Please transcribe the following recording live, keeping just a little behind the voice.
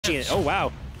Oh,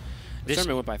 wow. This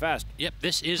tournament went by fast. Yep,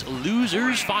 this is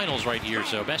losers finals right here.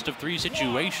 So best of three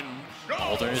situation,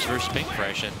 Alternis versus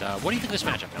Pinkfresh. And what do you think of this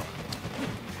matchup,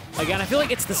 Noah? Again, I feel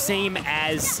like it's the same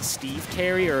as Steve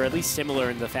Terry, or at least similar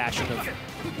in the fashion of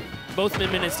both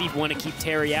Minmin and Steve want to keep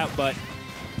Terry out, but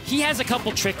he has a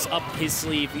couple tricks up his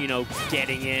sleeve, you know,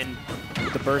 getting in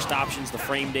with the burst options, the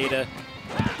frame data.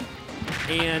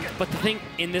 But the thing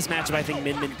in this matchup, I think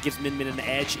gives Minmin an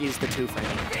edge is the two-frame.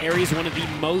 Terry is one of the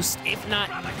most, if not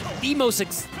the most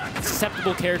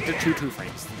susceptible character to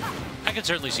two-frames. I can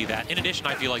certainly see that. In addition,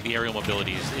 I feel like the aerial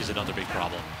mobility is another big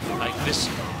problem. Like this,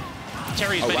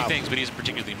 Terry is many things, but he isn't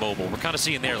particularly mobile. We're kind of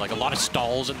seeing there like a lot of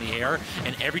stalls in the air,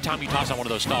 and every time you toss on one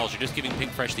of those stalls, you're just giving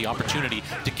Pinkfresh the opportunity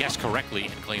to guess correctly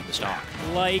and claim the stock.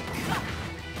 Like,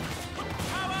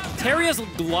 Terry has a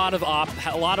lot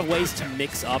of ways to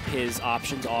mix up his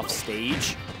options off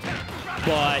stage,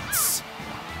 but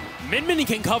Minmin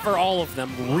can cover all of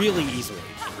them really easily.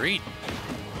 Agreed.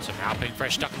 So now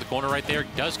Pinkfresh stuck in the corner right there.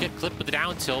 Does get clipped with the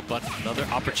down tilt, but another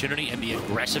opportunity and the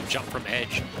aggressive jump from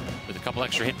edge with a couple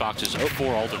extra hitboxes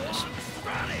for Alternis.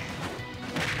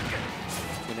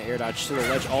 Gonna air dodge to the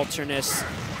ledge. Alternis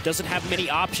doesn't have many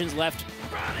options left.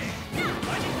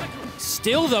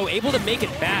 Still, though, able to make it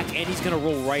back, and he's going to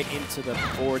roll right into the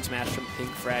forward smash from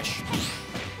Pinkfresh.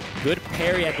 Good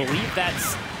parry. I believe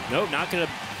that's... Nope, not going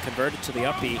to convert it to the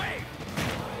up B.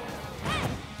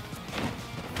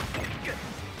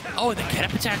 Oh, and the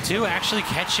get-up attack, too, actually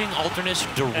catching Alternis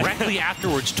directly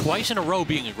afterwards, twice in a row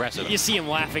being aggressive. You see him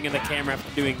laughing in the camera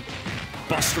after doing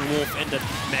Buster Wolf into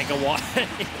Megawatt.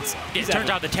 It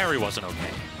turns out that Terry wasn't okay.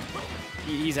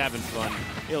 He's having fun.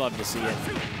 You'll love to see it.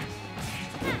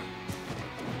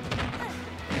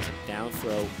 Down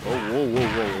throw. Oh, whoa, whoa,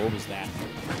 whoa. What was that?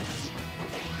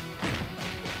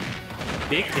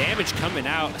 Big damage coming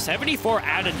out. 74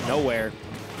 out of nowhere.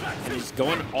 And he's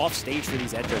going off stage for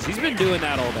these edges. He's been doing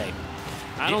that all day.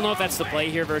 I don't know if that's the play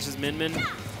here versus Minmin.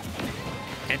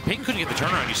 And Pink couldn't get the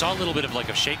turnaround. You saw a little bit of like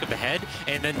a shake of the head,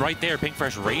 and then right there,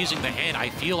 Pinkfresh raising the hand. I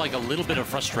feel like a little bit of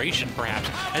frustration, perhaps,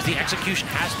 as the execution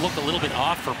has looked a little bit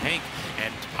off for Pink.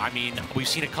 And, I mean, we've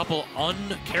seen a couple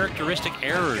uncharacteristic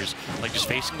errors, like just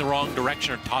facing the wrong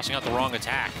direction or tossing out the wrong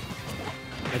attack.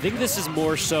 I think this is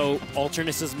more so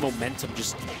Alternis' momentum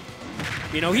just,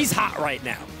 you know, he's hot right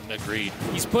now. Agreed.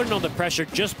 He's putting on the pressure,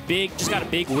 just got a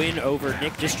big win over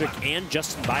Nick District and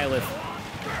Justin Byleth.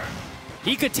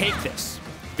 He could take this,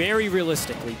 very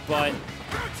realistically, but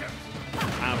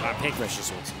Pinkfresh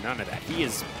just wants none of that. He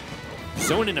is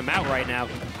zoning him out right now.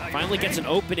 Finally gets an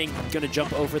opening, gonna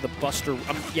jump over the Buster,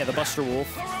 the Buster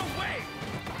Wolf.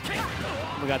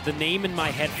 Oh my God, the name in my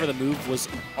head for the move was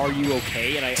Are You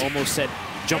Okay? And I almost said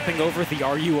jumping over the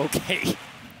Are You Okay?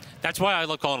 That's why I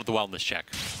love calling it the wellness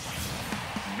check.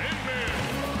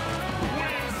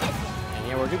 And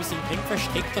yeah, we're gonna be seeing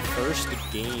Pinkfresh take the first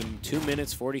game, 2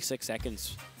 minutes, 46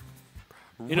 seconds.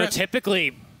 You know,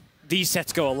 typically these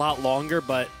sets go a lot longer,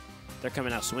 but they're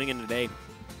coming out swinging today.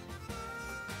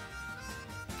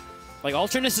 Like,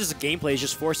 Alternis' gameplay is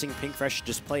just forcing Pinkfresh to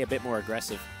just play a bit more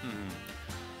aggressive.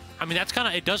 I mean, that's kind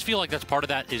of, it does feel like that's part of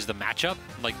that is the matchup.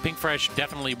 Like, Pinkfresh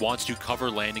definitely wants to cover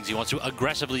landings. He wants to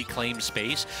aggressively claim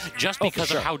space just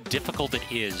because of how difficult it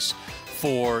is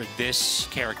for this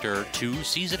character to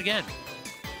seize it again.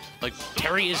 Like,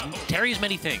 Terry is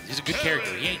many things. He's a good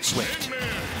character. He ain't swift.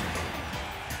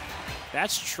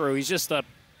 That's true. He's just a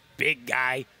big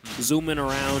guy zooming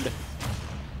around.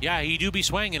 Yeah, he do be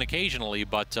swinging occasionally,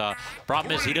 but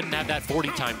problem is he doesn't have that 40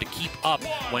 time to keep up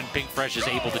when Pinkfresh is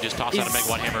able to just toss out a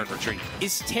Megawatt Hammer and retreat.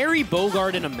 Is Terry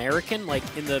Bogard an American, like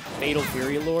in the Fatal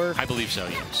Fury lore? I believe so,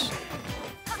 yes.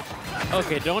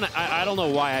 Okay, I don't know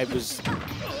why I was...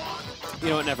 You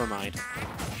know what, never mind.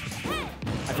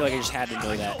 I feel like I just had to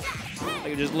know that. I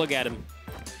could just look at him.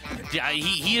 Yeah,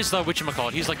 he is the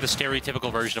whatchamacallit. He's like the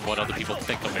stereotypical version of what other people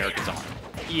think Americans are.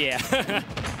 Yeah.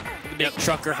 Big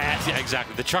trucker hat. Yeah,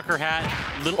 exactly. The trucker hat.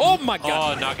 Oh my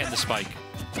God. Oh, not getting the spike.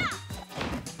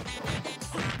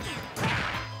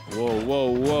 Whoa,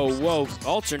 whoa, whoa, whoa.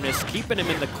 Alternis keeping him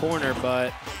in the corner,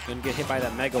 but gonna get hit by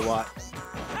that Megawatt.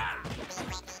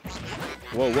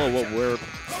 Whoa, whoa, whoa.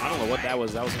 I don't know what that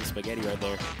was. That was some spaghetti right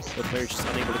there. The player's just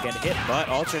unable to get hit, but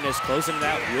Alternis closing it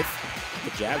out with the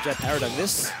jab power dunk.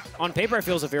 This, on paper, I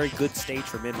feel is a very good stage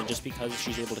for Minmin just because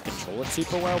she's able to control it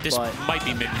super well. This might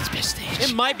be Minmin's best stage.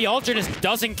 It might be. Alternis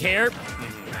doesn't care.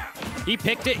 He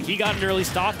picked it. He got an early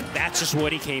stock. That's just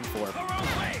what he came for.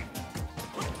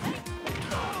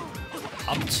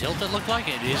 Up tilt, it looked like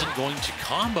it isn't going to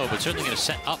combo, but certainly going to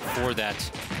set up for that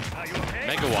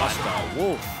Megawatt.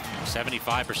 Wolf.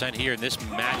 75% here, and this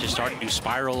match is starting to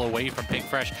spiral away from Pink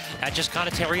Fresh. That's just kind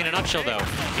of Terry in a nutshell, though.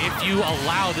 If you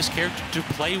allow this character to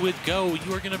play with Go,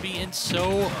 you are going to be in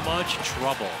so much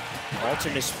trouble.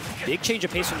 Alternis, big change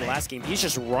of pace from the last game. He's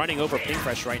just running over Pink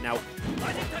Fresh right now.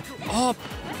 Oh,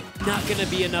 not going to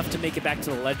be enough to make it back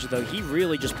to the ledge, though. He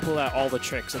really just pulled out all the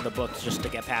tricks in the books just to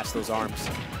get past those arms.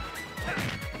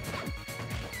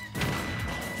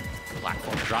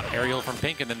 Platform drop aerial from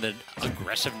Pink, and then the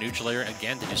aggressive neutral air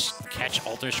again to just catch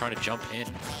Alternis trying to jump in.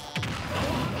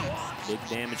 Big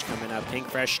damage coming out. Pink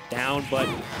Fresh down, but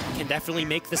can definitely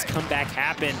make this comeback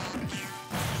happen.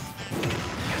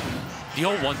 The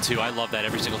old 1-2, I love that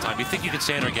every single time. You think you can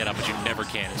stand or get up, but you never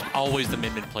can. It's always the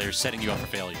mid player setting you up for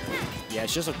failure. Yeah,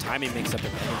 it's just a timing mix-up of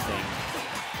everything.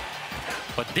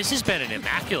 But this has been an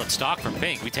immaculate stock from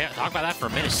Pink. We talk about that for a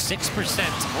minute.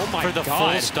 6% for the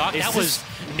God. full stock. That was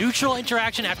neutral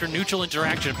interaction after neutral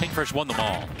interaction. Pink Fresh won them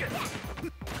all.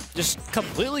 Just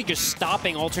completely just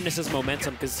stopping Alternis'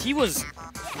 momentum because he was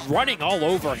running all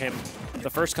over him the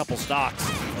first couple stocks.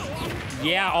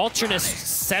 Yeah, Alternis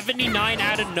 79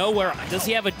 out of nowhere. Does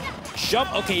he have a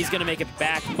jump? Okay, he's going to make it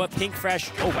back. But Pink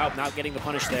Fresh, oh wow, not getting the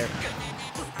punish there.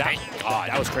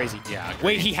 That was crazy. Yeah.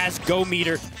 Wait, he has go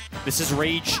meter. This is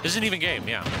rage. This isn't even game,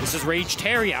 yeah. This is rage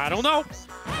Terry. I don't know.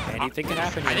 Anything can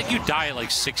happen here. I think you die at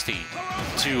like 60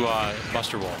 to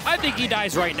Buster Wolf. I think he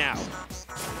dies right now.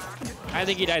 I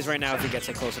think he dies right now if he gets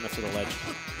it close enough to the ledge.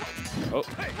 Oh.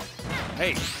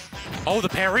 Hey. Oh, the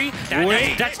parry?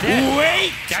 Wait. That's dead.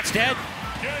 Wait. That's dead.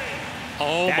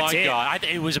 Oh That's my it. God.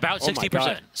 It was about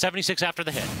 60%. 76 after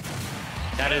the hit.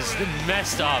 That is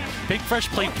messed up. Pink Fresh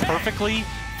played perfectly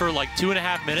for like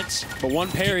 2.5 minutes. But one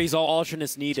parry is all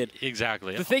Alternis needed.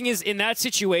 Exactly. The thing is, in that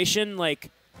situation, like,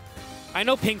 I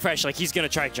know Pink Fresh, like, he's going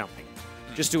to try jumping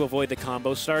just to avoid the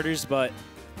combo starters, but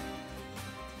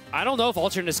I don't know if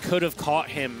Alternis could have caught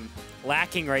him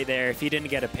lacking right there if he didn't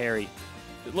get a parry.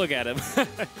 Look at him.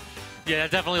 Yeah,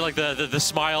 definitely like the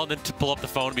smile and then to pull up the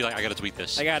phone and be like, I got to tweet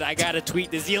this. I got to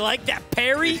tweet this. You like that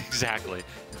parry? Exactly.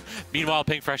 Meanwhile,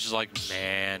 Pink Fresh is like,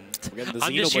 man,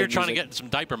 I'm just here trying to get some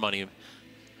diaper money.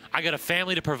 I got a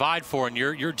family to provide for, and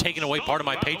you're taking away part of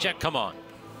my paycheck? Come on.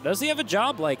 Does he have a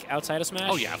job, like, outside of Smash?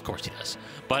 Oh, yeah, of course he does.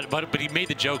 But he made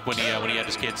the joke when he had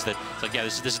his kids that it's like, yeah,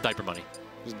 this is diaper money.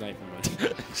 This is diaper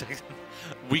money.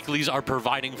 Weeklies are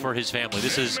providing for his family.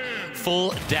 This is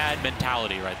full dad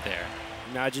mentality right there.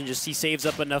 Imagine just he saves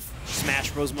up enough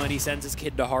Smash Bros. Money, sends his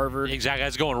kid to Harvard. Exactly.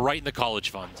 That's going right in the college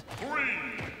fund. 3,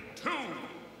 2,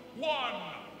 1,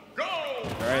 go! All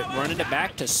right, running it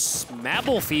back to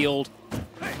Smabblefield.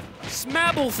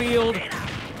 Smabblefield,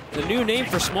 the new name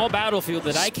for small battlefield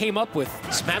that I came up with.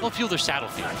 Smabblefield or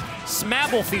Saddlefield?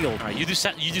 Smabblefield. All right, you do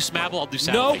Smabble, I'll do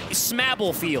Saddlefield. No,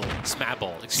 Smabblefield.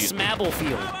 Smabble, excuse me.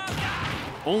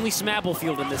 Smabblefield. Only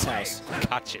Smabblefield in this house.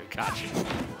 Got you.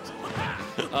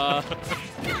 I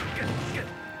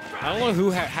don't know who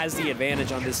has the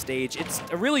advantage on this stage. It's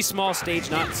a really small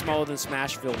stage, not smaller than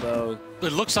Smashville, though.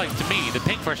 It looks like, to me, the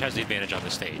Pink Fresh has the advantage on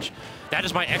this stage. That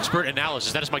is my expert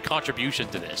analysis. That is my contribution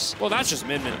to this. Well, that's just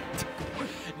Min Min.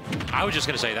 I was just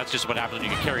going to say, that's just what happens when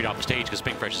you get carried off the stage, because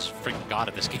Pink Fresh is freaking god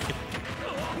at this game.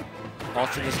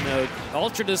 Alternis node.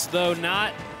 Alternis, though,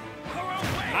 not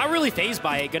really phased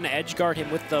by it. Going to edge guard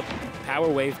him with the power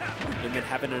wave. And then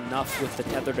having enough with the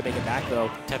tether to make it back,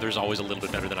 though. Tether is always a little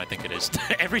bit better than I think it is.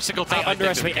 Every single time I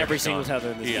underestimate every single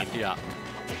tether in this game. Yeah.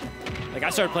 Like,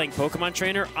 I started playing Pokemon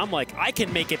Trainer. I'm like, I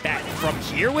can make it back from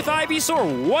here with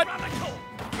Ivysaur? What?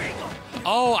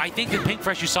 Oh, I think that Pink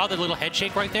Fresh, you saw the little head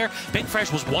shake right there? Pink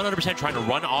Fresh was 100% trying to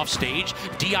run off stage,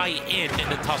 DI in,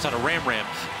 and then toss out a Ram,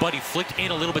 but he flicked in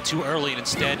a little bit too early and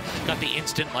instead got the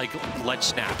instant, like, ledge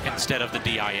snap instead of the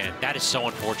DI in. That is so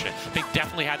unfortunate. Pink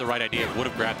definitely had the right idea, would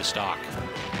have grabbed the stock.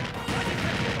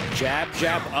 Jab,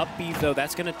 jab, up B, though.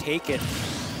 That's going to take it.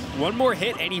 One more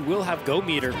hit, and he will have go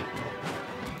meter,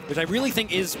 which I really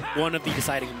think is one of the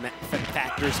deciding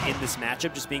factors in this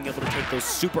matchup, just being able to take those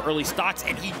super early stocks,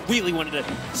 and he really wanted to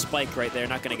spike right there.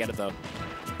 Not going to get it, though.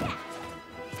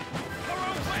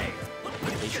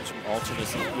 Patience from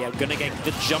Alternis. Yeah, going to get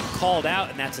the jump called out,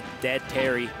 and that's a dead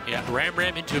Terry. Yeah,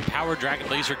 Ram into a Power Dragon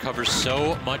Laser covers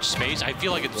so much space. I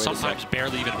feel like it's sometimes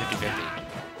barely even 50-50.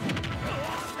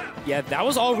 Yeah, that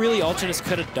was all really Alternis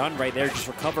could have done right there, just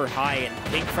recover high, and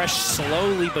Pink Fresh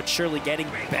slowly but surely getting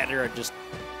better and just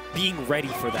being ready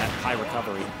for that high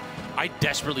recovery. I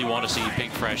desperately want to see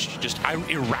Pink Fresh, I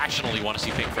irrationally want to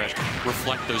see Pink Fresh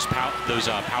reflect those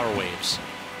power waves.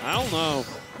 I don't know.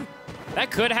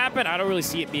 That could happen. I don't really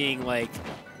see it being like...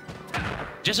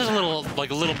 Just as a little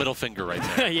middle finger right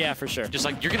there. Yeah, for sure. Just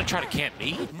like, you're going to try to camp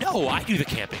me? No, I do the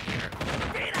camping here.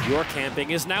 Your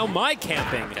camping is now my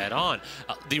camping. Dead on.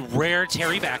 The rare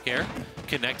Terry back air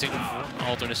connecting from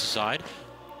Alternis' side.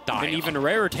 And even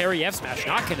rarer Terry F smash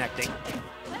not connecting.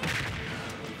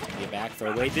 The back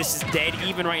throw away. This is dead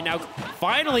even right now.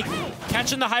 Finally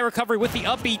catching the high recovery with the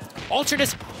upbeat.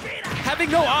 Alternis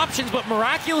having no options but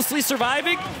miraculously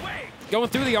surviving. Going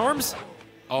through the arms.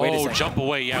 Oh, jump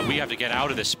away. Yeah, we have to get out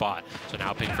of this spot. So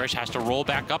now Pink Fresh has to roll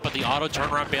back up, but the auto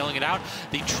turnaround bailing it out.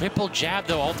 The triple jab,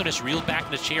 though, Alternis reeled back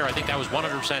in the chair. I think that was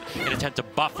 100% an attempt to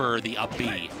buffer the up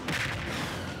B.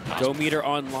 Go meter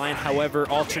online, however,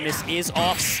 Alternis is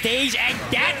off stage, and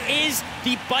that is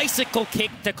the bicycle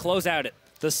kick to close out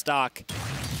the stock.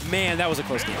 Man, that was a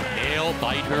close game. Nail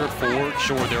biter for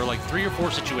sure. There were like 3 or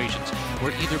 4 situations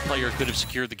where either player could have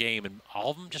secured the game, and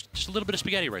all of them just a little bit of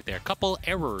spaghetti right there. A couple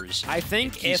errors. I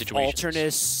think if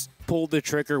Alternis pulled the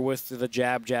trigger with the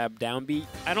jab, downbeat,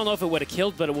 I don't know if it would have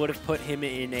killed, but it would have put him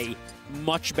in a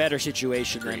much better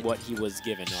situation than what he was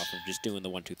given off of just doing the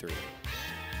 1, 2, 3.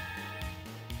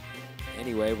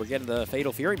 Anyway, we're getting the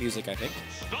Fatal Fury music, I think.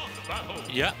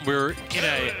 Yeah, we're in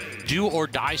a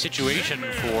do-or-die situation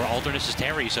for Alternis'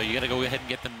 Terry, so you got to go ahead and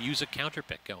get the music counter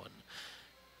pick going.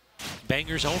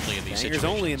 Bangers only in these situations. Bangers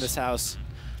only in this house.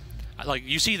 Like,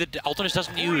 you see that Alternis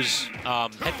doesn't use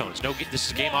headphones. No, this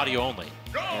is game audio only.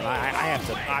 And I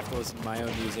have to listen to my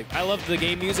own music. I love the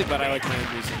game music, but I like my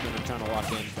own music when I'm trying to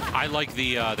lock in. I like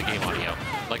the game audio.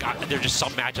 Like, there are just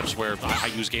some matchups where I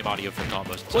use game audio for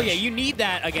combos. Well, yeah, you need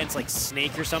that against, like,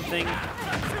 Snake or something.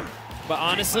 But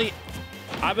honestly,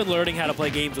 I've been learning how to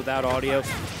play games without audio.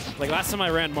 Like, last time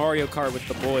I ran Mario Kart with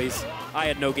the boys, I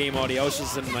had no game audio. I was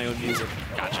just listening to my own music.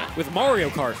 Gotcha. With Mario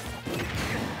Kart.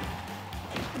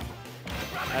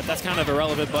 That's kind of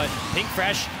irrelevant, but Pink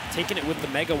Fresh taking it with the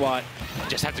megawatt.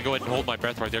 Just have to go ahead and hold my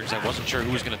breath right there because I wasn't sure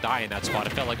who was going to die in that spot.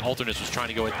 It felt like Alternis was trying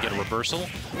to go ahead and get a reversal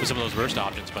with some of those burst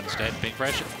options, but instead, Pink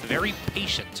Fresh very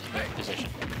patient in that position.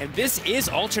 And this is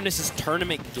Alternis'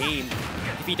 tournament game.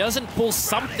 If he doesn't pull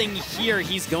something here,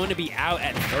 he's going to be out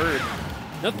at third.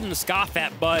 Nothing to scoff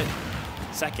at, but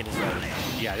second is ready.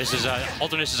 Yeah, this is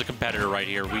Alternis is a competitor right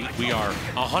here. We are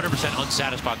 100%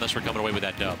 unsatisfied unless we're coming away with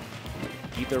that dub.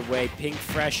 Either way, Pink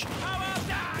Fresh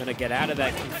gonna get out of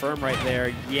that confirm right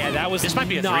there. Yeah, that was this might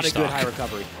be not a good high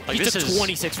recovery. Like, he this took is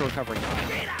 26 for recovery.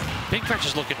 Pink Fresh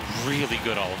is looking really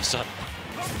good all of a sudden.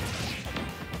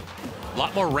 A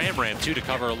lot more ram too to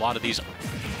cover a lot of these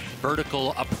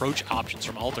vertical approach options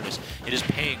from Alternis. It is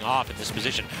paying off in this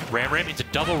position. Ram into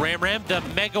double ram. The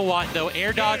megawatt though,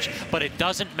 air dodge, but it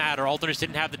doesn't matter. Alternis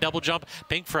didn't have the double jump.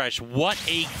 Pink Fresh, what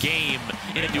a game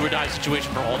in a do or die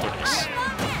situation for Alternis.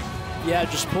 Yeah,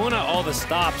 just pulling out all the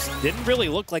stops. Didn't really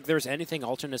look like there was anything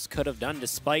Alternis could have done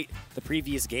despite the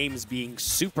previous games being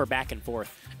super back and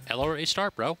forth. L or A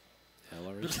start, bro. L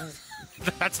or A start.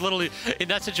 That's literally, in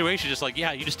that situation, just like,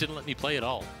 yeah, you just didn't let me play at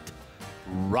all.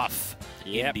 Rough,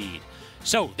 indeed.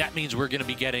 So that means we're going to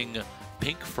be getting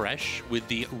Pink Fresh with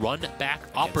the run back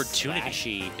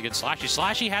opportunity against Slashy.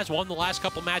 Slashy has won the last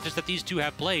couple matches that these two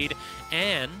have played,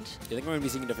 and... Do you think we're going to be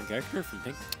seeing a different character from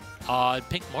Pink?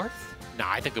 Pink Marth? Nah,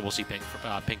 I think that we'll see Pink's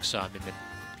Min-Min.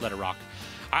 Let it rock.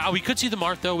 We could see the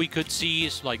Marth, though. We could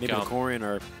see, like... Maybe Corrin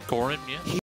or... Corrin, yeah.